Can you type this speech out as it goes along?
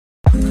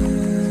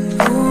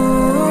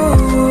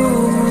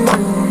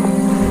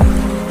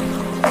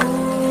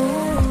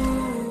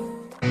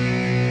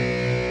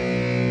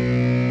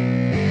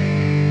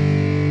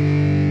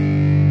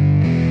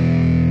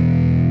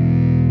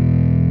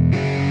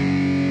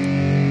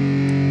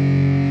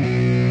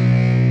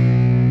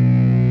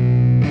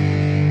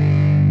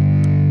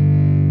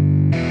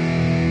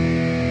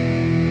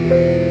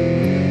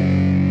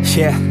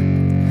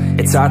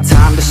It's our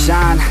time to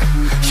shine.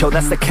 Show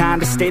that's the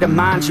kind of state of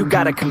mind you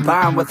gotta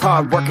combine with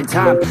hard work and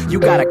time. You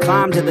gotta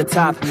climb to the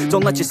top.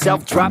 Don't let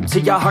yourself drop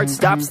till your heart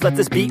stops. Let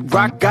this beat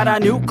rock. Got a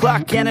new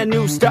clock and a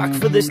new stock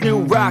for this new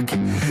rock.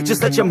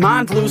 Just let your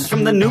mind loose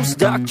from the new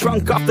stock.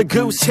 Drunk off the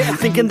goose,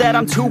 thinking that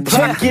I'm too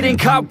pop. Getting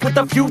caught with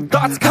a few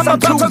thoughts cause I'm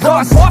too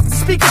lost. Off the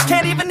speakers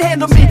can't even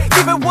handle me.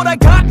 Give it what I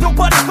got,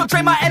 nobody's gonna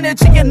drain my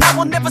energy. And I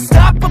will never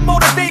stop, I'm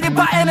motivated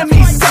by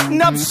enemies.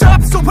 Setting up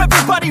shop so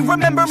everybody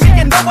remember me.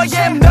 And no, I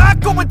am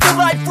not going through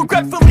life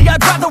regretfully.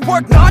 I'd rather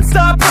work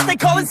non-stop, what they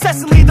call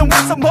incessantly, than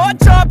work some odd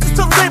job just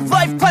to live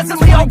life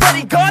pleasantly.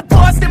 Already got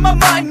lost in my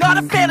mind, not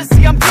a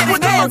fantasy, I'm getting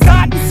with all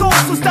forgotten souls.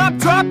 So stop,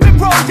 drop, and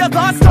roll. You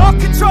lost all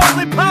control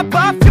and pop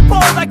off your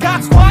ball. I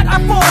got squat,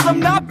 I fall, I'm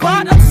not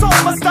bought, I'm sold.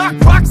 My stock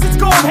rocks, it's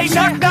gold. Hey,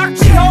 knock, knock,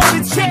 she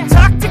holding shit,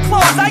 talk to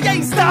close. I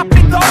ain't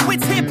stopping though,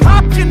 it's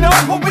hip-hop, you know.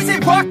 Or is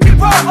it rock and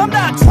roll? I'm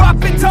not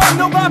dropping down,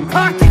 no, my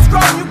pocket's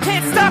strong. You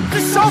can't stop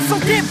the show, so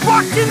get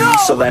rockin' on.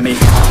 So let me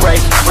break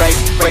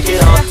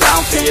it all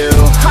down for you.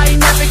 I ain't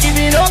never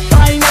giving up,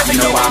 I ain't never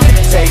giving up.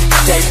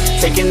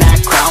 I'm taking that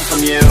crown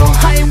from you.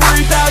 I ain't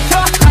worried about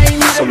you, I ain't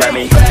need so let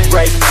me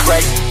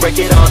break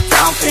it all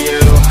down for you.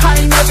 I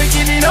ain't never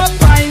giving up,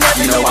 I ain't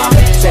never giving up.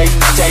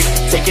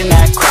 I'm taking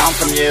that crown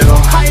from you.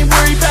 I ain't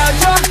worried about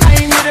you, I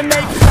ain't need to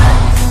make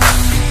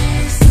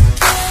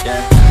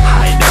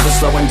I ain't never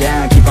slowing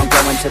down, keep on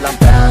going till I'm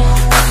found.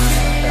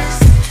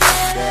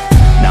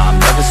 No, I'm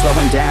never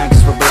slowing down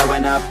cause we're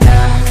blowing up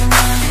now.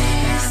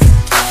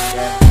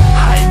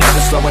 I ain't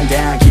never slowing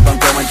down, keep on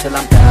going till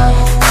I'm down.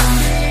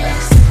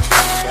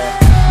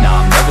 No,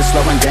 I'm never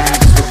slowing down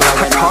cause we're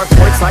blowing up. Hard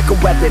words like a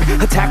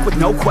weapon, attack with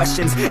no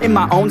questions. In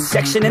my own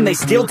section and they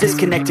still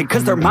disconnected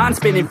cause their mind's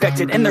been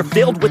infected and they're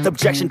filled with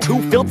objection.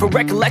 Too filled for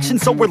recollection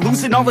so we're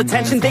losing all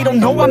attention. They don't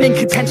know I'm in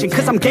contention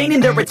cause I'm gaining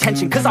their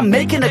attention. Cause I'm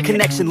making a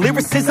connection.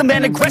 Lyricism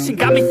and aggression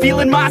got me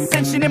feeling my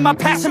ascension. In my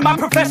passion, my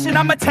profession,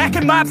 I'm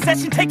attacking my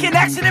obsession. Taking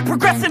action and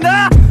progressing.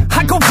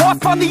 I go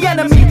off on the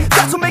enemy,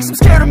 that's what makes them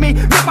scared of me.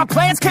 Make my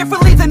plans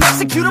carefully, then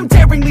execute them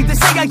daringly. They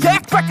say I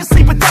act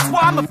recklessly, but that's why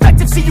I'm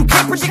effective. See, you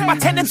can't predict my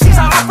tendencies,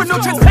 I offer no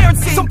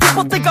transparency. Some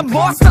people think I'm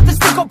lost, others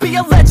think I'll be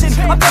a legend.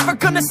 I'm never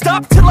gonna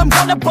stop till I'm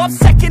one above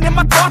second. And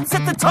my thoughts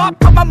at the top,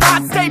 but my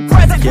mind stay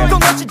present. Don't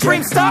let your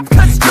dreams stop,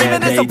 cause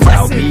dreaming is a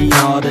blessing. They tell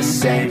me all the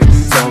same,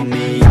 told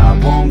me I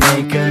won't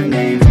make a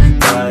name.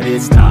 But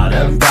it's not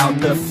about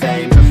the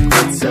fame,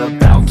 it's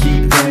about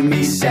keeping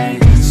me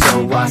sane.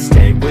 So I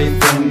stay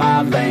within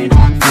my lane,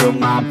 feel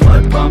my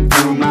blood pump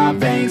through my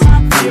veins.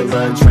 Feel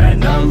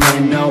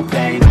adrenaline, no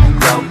pain,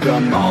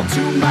 welcome all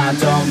to my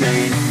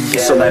domain.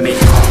 So let me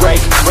break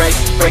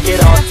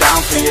it all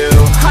down for you.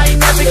 I ain't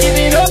never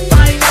giving up,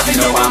 I ain't never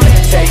giving up. I'm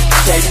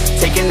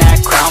taking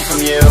that crown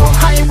from you.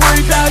 I ain't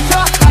worried about you,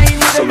 I ain't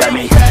need so let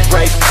me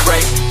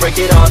break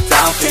it all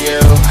down for you.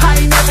 I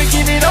ain't never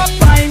giving up,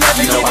 I ain't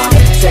never giving up. I'm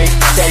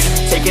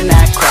taking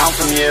that crown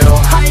from you.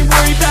 I ain't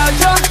worried about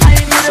you, I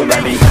ain't need so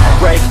let me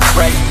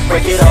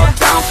break it all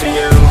down for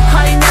you.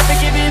 I ain't never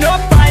giving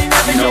up, I ain't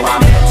never giving up.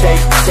 I'm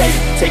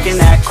taking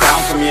that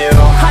crown from you.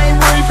 I ain't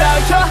worried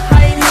about you,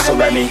 I ain't need so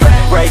let me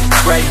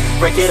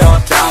break it all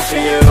down for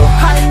you.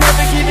 I ain't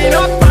never giving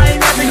up, I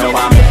ain't never giving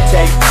up. I'm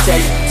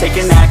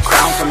taking that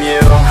crown from you.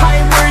 I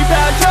ain't worried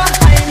about you,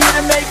 I ain't need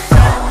to make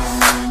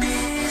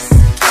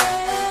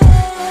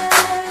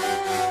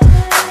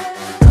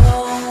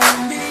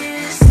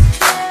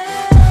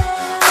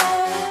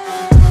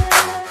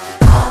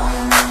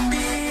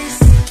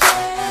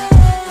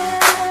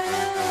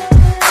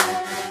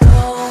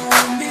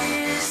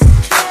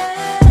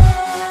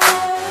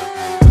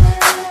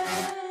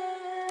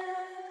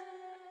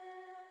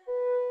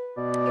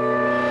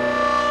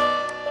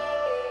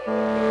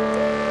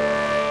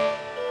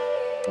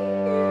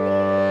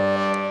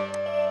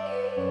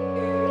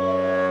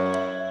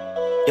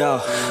Yo,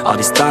 all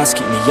these thoughts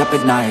keep me up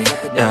at night.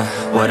 Yeah,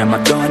 what am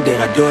I doing? Did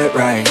I do it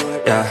right?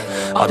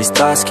 Yeah, all these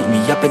thoughts keep me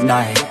up at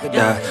night.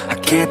 Yeah, I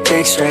can't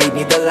think straight,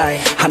 need the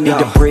light. I need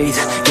to breathe,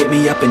 get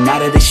me up and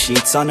out of the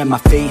sheets. Onto my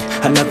feet,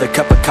 another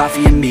cup of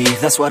coffee and me.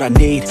 That's what I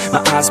need,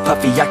 my eyes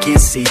puffy, I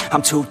can't see.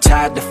 I'm too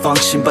tired to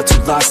function, but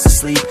too lost to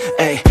sleep.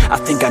 Ay, I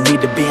think I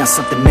need to be on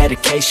something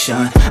medication.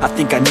 I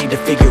think I need to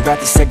figure out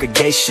the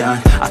segregation.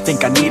 I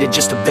think I needed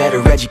just a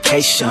better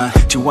education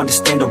to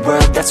understand a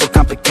world that's so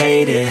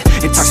complicated.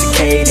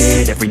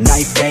 Intoxicated, every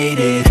night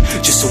faded,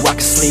 just so I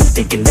can sleep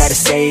thinking that it's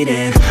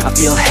sated. I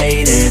feel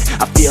hated,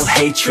 I feel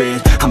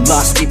hatred, I'm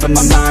lost deep in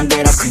my mind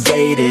that I've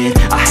created.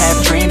 I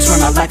have dreams where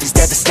my life is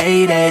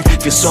devastated,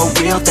 feel so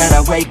real that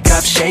I wake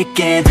up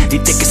shaking.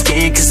 Need thicker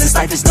skin cause this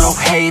life is no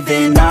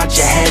haven. Nod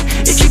your head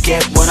if you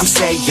get what I'm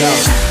saying.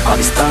 All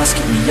these thoughts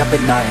keep me up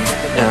at night.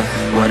 Yeah,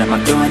 what am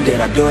I doing?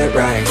 Did I do it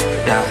right?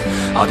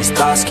 Yeah, all these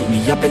thoughts keep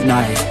me up at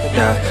night.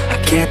 Yeah, I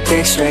can't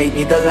think straight,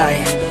 need the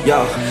light.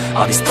 Yo,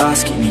 all these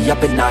thoughts keep me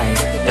up at night.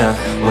 Yeah,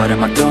 what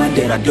am I doing?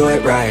 Did I do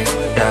it right?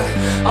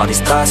 Yeah, all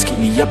these thoughts keep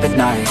me up at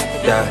night.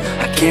 Yeah,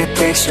 I can't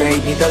think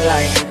straight, need the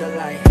light.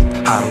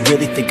 I don't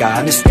really think I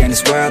understand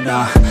this world,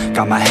 no.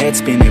 Got my head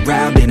spinning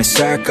round in a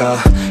circle.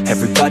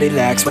 Everybody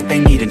lacks what they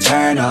need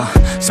internal,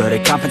 so they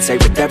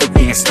compensate with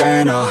everything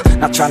external.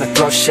 Not trying to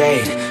throw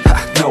shade,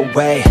 no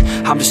way.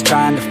 I'm just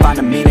trying to find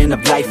the meaning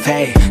of life,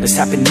 hey. There's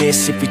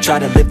happiness if you try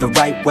to live the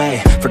right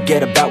way.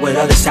 Forget about what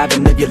others have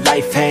and live your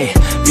life, hey.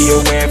 Be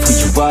aware of who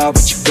you are,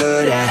 what you're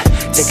good at.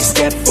 Take a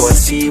step forward,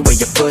 see where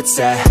your foot's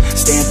at.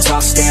 Stand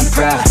tall, stand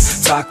proud,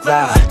 talk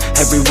loud.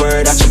 Every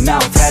word out your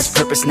mouth has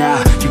purpose now.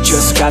 You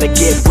just gotta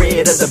get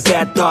rid of the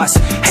bad thoughts.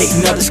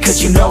 Hating others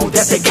cause you know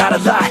that they gotta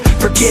lie.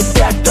 Forget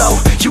that though,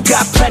 you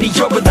got plenty,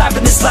 you're alive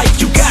in this life.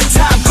 You got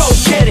time, go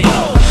get it.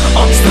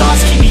 All these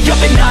thoughts keep me up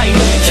at night,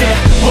 yeah.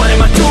 What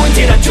am I doing,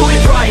 did I do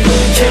it right,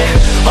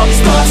 yeah. All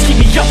these thoughts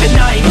keep me up at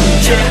night,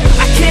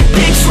 yeah. I can't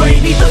think straight,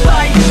 need the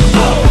light,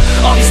 oh.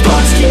 All these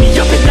thoughts keep me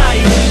up at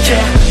night,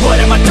 yeah. What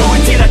am I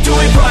doing, did I do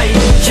it right,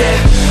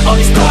 yeah. All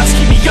these thoughts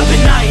keep me up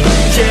at night,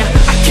 yeah.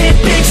 I can't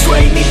think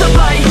straight, need the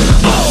light,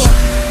 oh.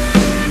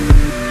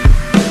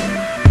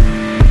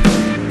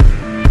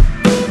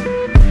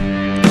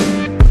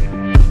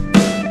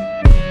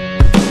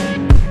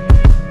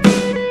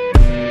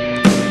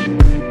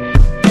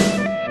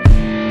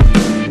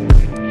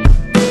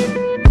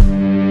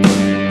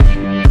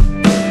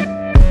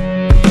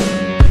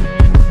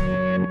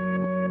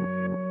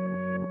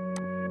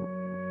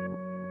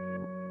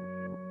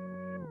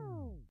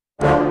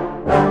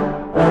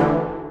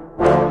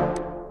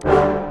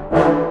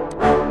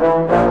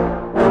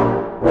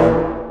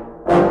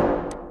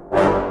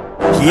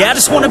 Yeah, I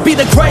just wanna be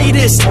the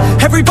greatest.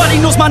 Everybody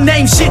knows my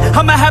name, shit.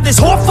 I'ma have this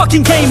whole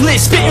fucking game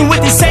list, spitting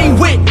with insane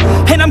wit,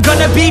 and I'm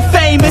gonna be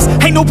famous.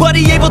 Ain't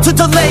nobody able to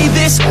delay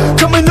this.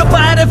 Coming up,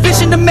 I had a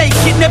vision to make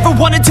it. Never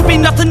wanted to be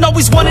nothing,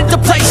 always wanted to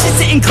play shit.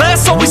 Sit in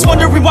class, always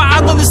wondering why I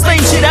love this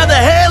lame shit. How the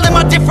hell am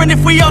I different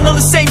if we all know the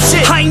same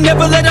shit? I ain't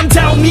never let them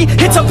doubt me,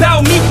 it's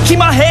about me. Keep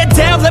my head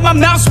down, let my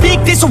mouth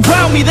speak. They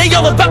surround me, they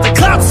all about the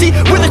clout, see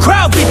where the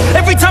crowd be.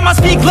 Every time I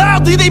speak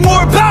loudly, they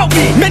more about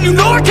me. Man, you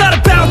know I got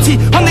a bounty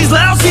on these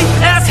lousy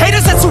ass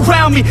haters that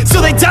surround me.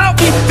 So they doubt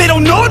me, they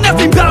don't know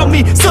nothing about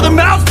me. So their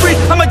mouths free,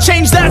 I'ma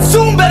change that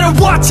soon. Better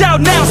watch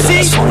out now, see?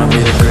 I just wanna be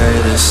the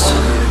greatest,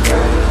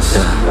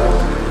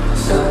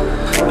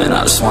 yeah. And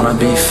I just wanna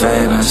be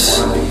famous,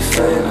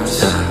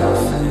 yeah.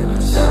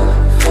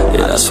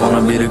 I just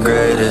wanna be the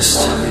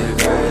greatest,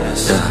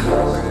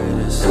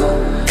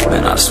 yeah.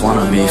 Man, I just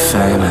wanna be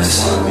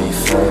famous,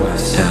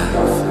 yeah.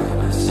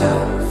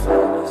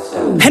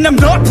 And I'm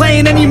not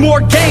playing any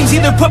more games.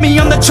 Either put me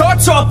on the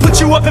charts or I'll put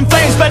you up in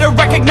flames. Better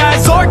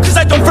recognize art, cause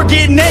I don't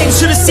forget names.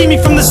 Should've seen me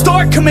from the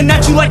start, coming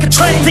at you like a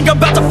train. Think I'm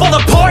about to fall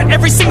apart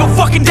every single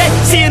fucking day.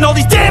 Seeing all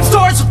these damn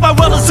stars with my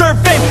well-deserved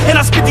fame. And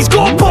I spit these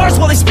gold bars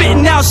while they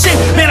spitting out shit.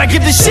 Man, I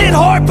give this shit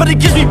hard, but it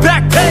gives me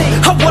back pain.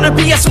 I wanna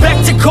be a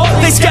spectacle,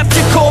 they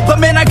skeptical. But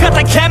man, I got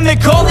that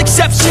chemical,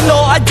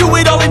 exceptional. I do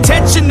it all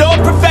intentional,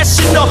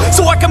 professional,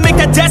 so I can make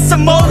that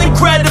decimal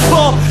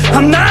incredible.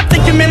 I'm not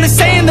thinking, man, they're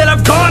saying that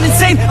I've gone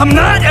insane. I'm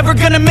not ever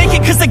gonna make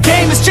it cause the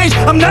game has changed.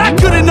 I'm not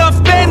good enough,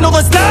 man, no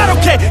that's not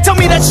okay. Tell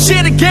me that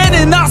shit again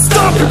and I'll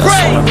stop your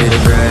brain. I just wanna be the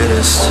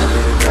greatest,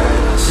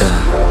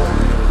 yeah.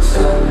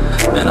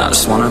 And I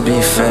just wanna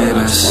be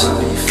famous,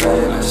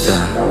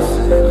 yeah.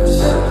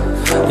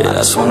 I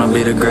just wanna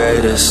be the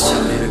greatest,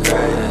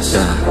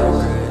 yeah.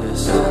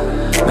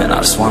 Man, I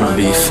just wanna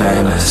be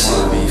famous,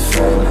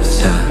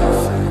 yeah.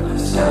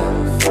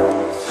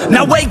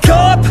 Now wake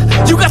up,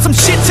 you got some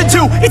shit to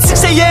do. It's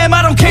 6 AM,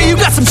 I don't care, you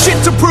got some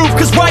shit to prove.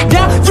 Cause right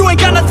now, you ain't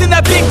got nothing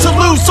that big to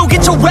lose. So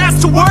get your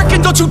ass to work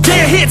and don't you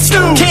dare hit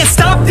snooze. Can't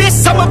stop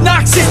this, I'm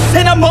obnoxious,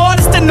 and I'm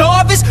honest and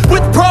novice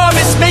with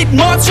promise. Made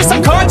monstrous,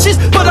 I'm conscious,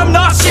 but I'm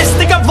nauseous.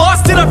 Think I've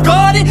lost it, I've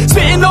got it.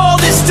 Spitting all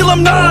this, still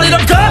I'm not it.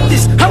 I've got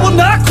this, I will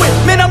not quit.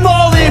 Man, I'm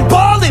all in,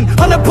 ballin'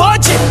 on a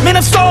budget. Man,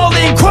 I'm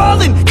stalling,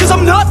 crawling, cause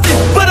I'm nothing,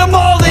 but I'm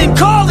all in,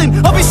 calling,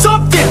 I'll be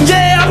something.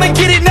 Yeah, I'ma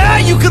get it now,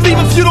 you can leave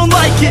if you don't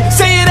like it.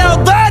 Say it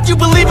out loud, you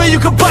believe it, you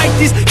can bite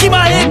this. Keep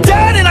my head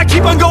down and I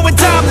keep on going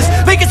timeless.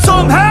 Make it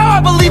somehow,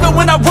 I believe it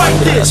when I write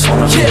this. I just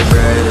wanna be the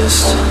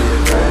greatest,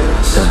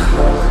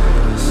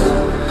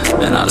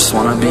 yeah. And I just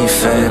wanna be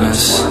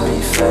famous,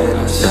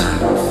 yeah.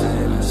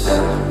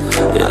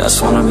 I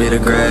just wanna be the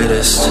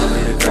greatest,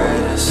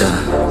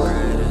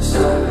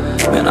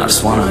 yeah. Man, I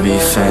just wanna be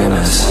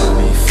famous,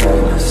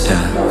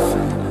 yeah.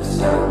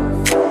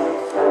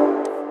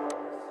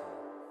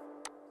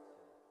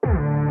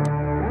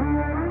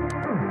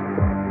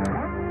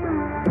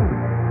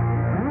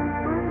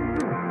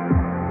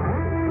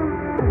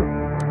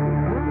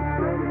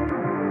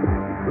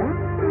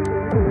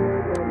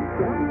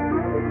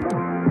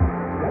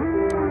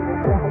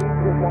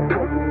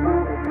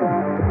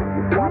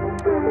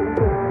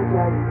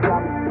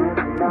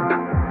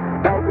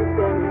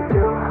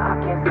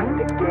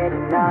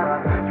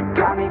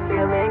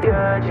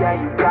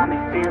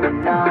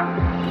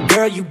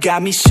 Girl, you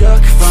got me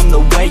shook from the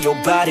way your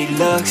body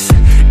looks.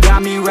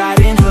 Got me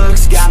riding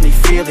hooks, got me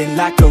feeling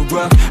like a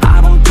rook. I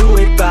don't do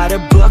it by the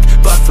book,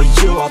 but for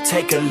you I'll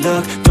take a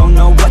look. Don't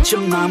know what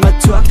your mama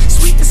took,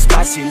 sweet and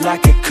spicy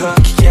like a cook,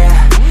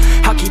 yeah.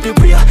 I'll keep it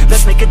real,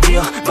 let's make a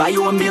deal. Buy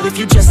you a meal if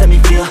you just let me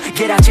feel.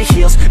 Get out your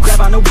heels,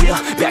 grab on the wheel.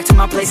 Back to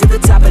my place at the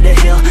top of the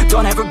hill.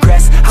 Don't have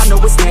regrets, I know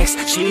what's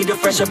next. She need a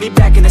fresh, I'll be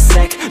back in a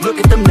sec. Look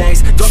at them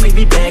legs, don't make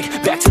me beg.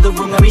 Back to the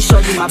room, let me show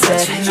you my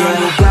bed. Touching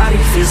on your body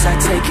feels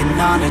like taking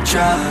on a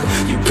drug.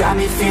 You got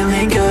me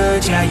feeling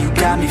good, yeah, you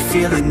got me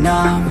feeling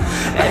numb.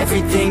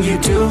 Everything you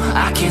do,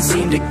 I can't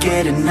seem to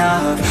get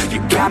enough. You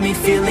got me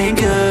feeling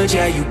good,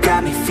 yeah, you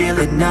got me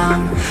feeling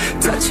numb.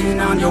 Touching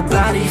on your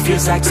body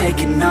feels like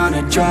taking on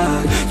a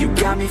drug. You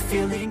got me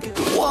feeling good.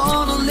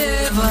 Wanna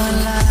live a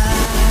life